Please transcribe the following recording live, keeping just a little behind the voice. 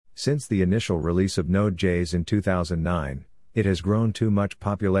Since the initial release of Node.js in 2009, it has grown to much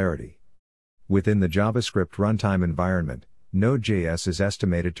popularity. Within the JavaScript runtime environment, Node.js is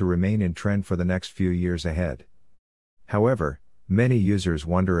estimated to remain in trend for the next few years ahead. However, many users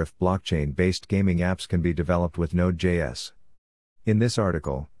wonder if blockchain-based gaming apps can be developed with Node.js. In this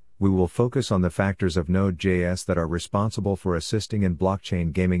article, we will focus on the factors of Node.js that are responsible for assisting in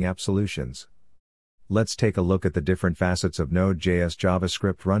blockchain gaming app solutions. Let's take a look at the different facets of Node.js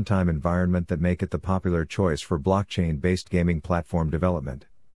JavaScript runtime environment that make it the popular choice for blockchain-based gaming platform development.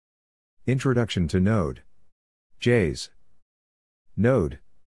 Introduction to Node.js.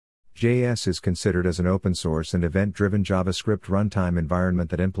 Node.js is considered as an open-source and event-driven JavaScript runtime environment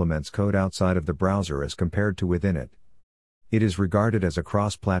that implements code outside of the browser as compared to within it. It is regarded as a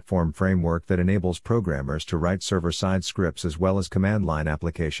cross-platform framework that enables programmers to write server-side scripts as well as command-line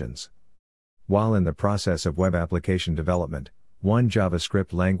applications. While in the process of web application development, one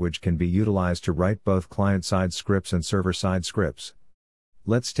JavaScript language can be utilized to write both client-side scripts and server-side scripts.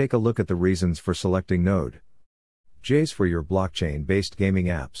 Let's take a look at the reasons for selecting Node.js for your blockchain-based gaming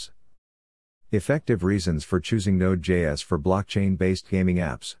apps. Effective reasons for choosing Node.js for blockchain-based gaming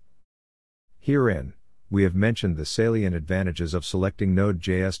apps. Herein, we have mentioned the salient advantages of selecting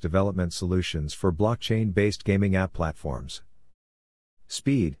Node.js development solutions for blockchain-based gaming app platforms.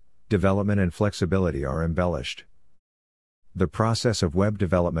 Speed, development and flexibility are embellished. The process of web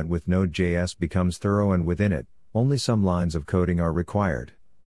development with Node.js becomes thorough, and within it, only some lines of coding are required.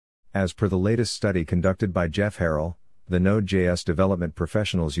 As per the latest study conducted by Jeff Harrell, the Node.js development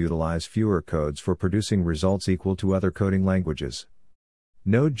professionals utilize fewer codes for producing results equal to other coding languages.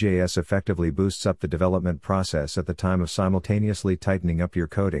 Node.js effectively boosts up the development process at the time of simultaneously tightening up your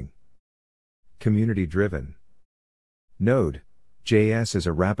coding. Community-driven. Node.js is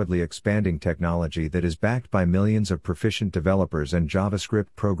a rapidly expanding technology that is backed by millions of proficient developers and JavaScript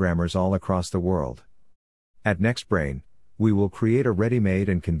programmers all across the world. At NextBrain, we will create a ready-made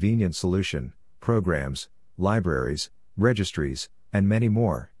and convenient solution, programs, libraries, registries, and many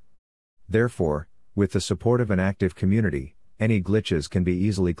more. Therefore, with the support of an active community, any glitches can be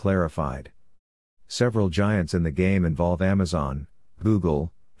easily clarified. Several giants in the game involve Amazon,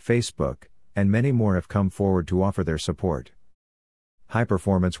 Google, Facebook, and many more have come forward to offer their support.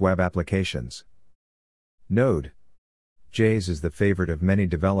 High-performance web applications. Node.js is the favorite of many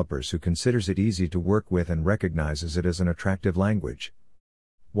developers who considers it easy to work with and recognizes it as an attractive language.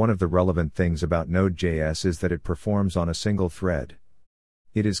 One of the relevant things about Node.js is that it performs on a single thread.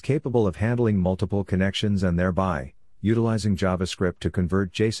 It is capable of handling multiple connections, and thereby, utilizing JavaScript to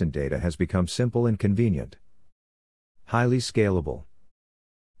convert JSON data has become simple and convenient. Highly scalable.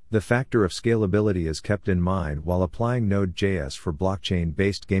 The factor of scalability is kept in mind while applying Node.js for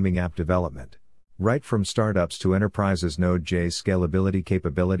blockchain-based gaming app development. Right from startups to enterprises, Node.js scalability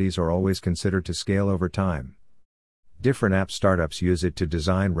capabilities are always considered to scale over time. Different app startups use it to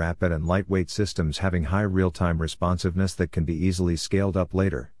design rapid and lightweight systems having high real-time responsiveness that can be easily scaled up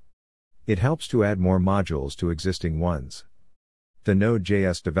later. It helps to add more modules to existing ones. The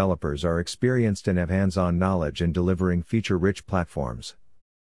Node.js developers are experienced and have hands-on knowledge in delivering feature-rich platforms.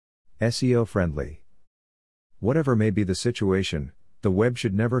 SEO friendly. Whatever may be the situation, the web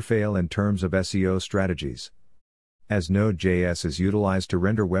should never fail in terms of SEO strategies. As Node.js is utilized to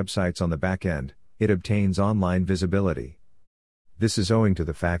render websites on the back end, it obtains online visibility. This is owing to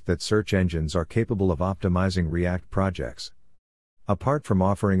the fact that search engines are capable of optimizing React projects. Apart from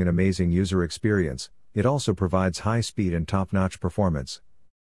offering an amazing user experience, it also provides high speed and top-notch performance.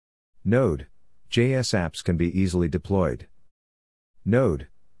 Node.js apps can be easily deployed. Node.js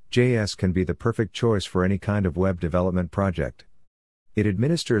can be the perfect choice for any kind of web development project. It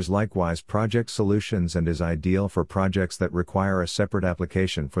administers likewise project solutions and is ideal for projects that require a separate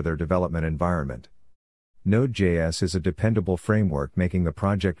application for their development environment. Node.js is a dependable framework, making the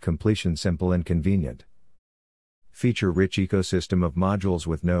project completion simple and convenient. Feature-rich ecosystem of modules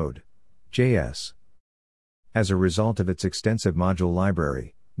with Node.js. As a result of its extensive module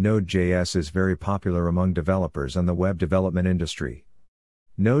library, Node.js is very popular among developers and the web development industry.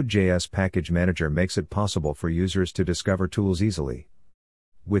 Node.js Package Manager makes it possible for users to discover tools easily.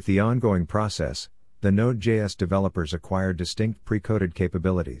 With the ongoing process, the Node.js developers acquire distinct pre-coded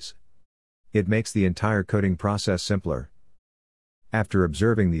capabilities. It makes the entire coding process simpler. After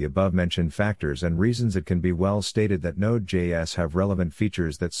observing the above-mentioned factors and reasons, it can be well stated that Node.js have relevant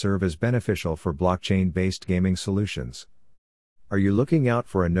features that serve as beneficial for blockchain-based gaming solutions. Are you looking out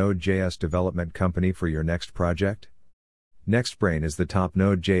for a Node.js development company for your next project? NextBrain is the top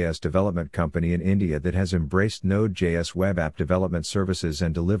Node.js development company in India that has embraced Node.js web app development services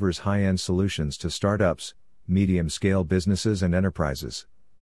and delivers high-end solutions to startups, medium-scale businesses and enterprises.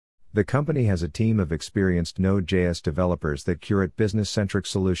 The company has a team of experienced Node.js developers that curate business-centric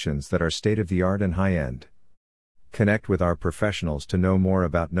solutions that are state-of-the-art and high-end. Connect with our professionals to know more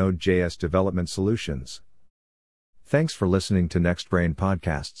about Node.js development solutions. Thanks for listening to NextBrain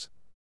Podcasts.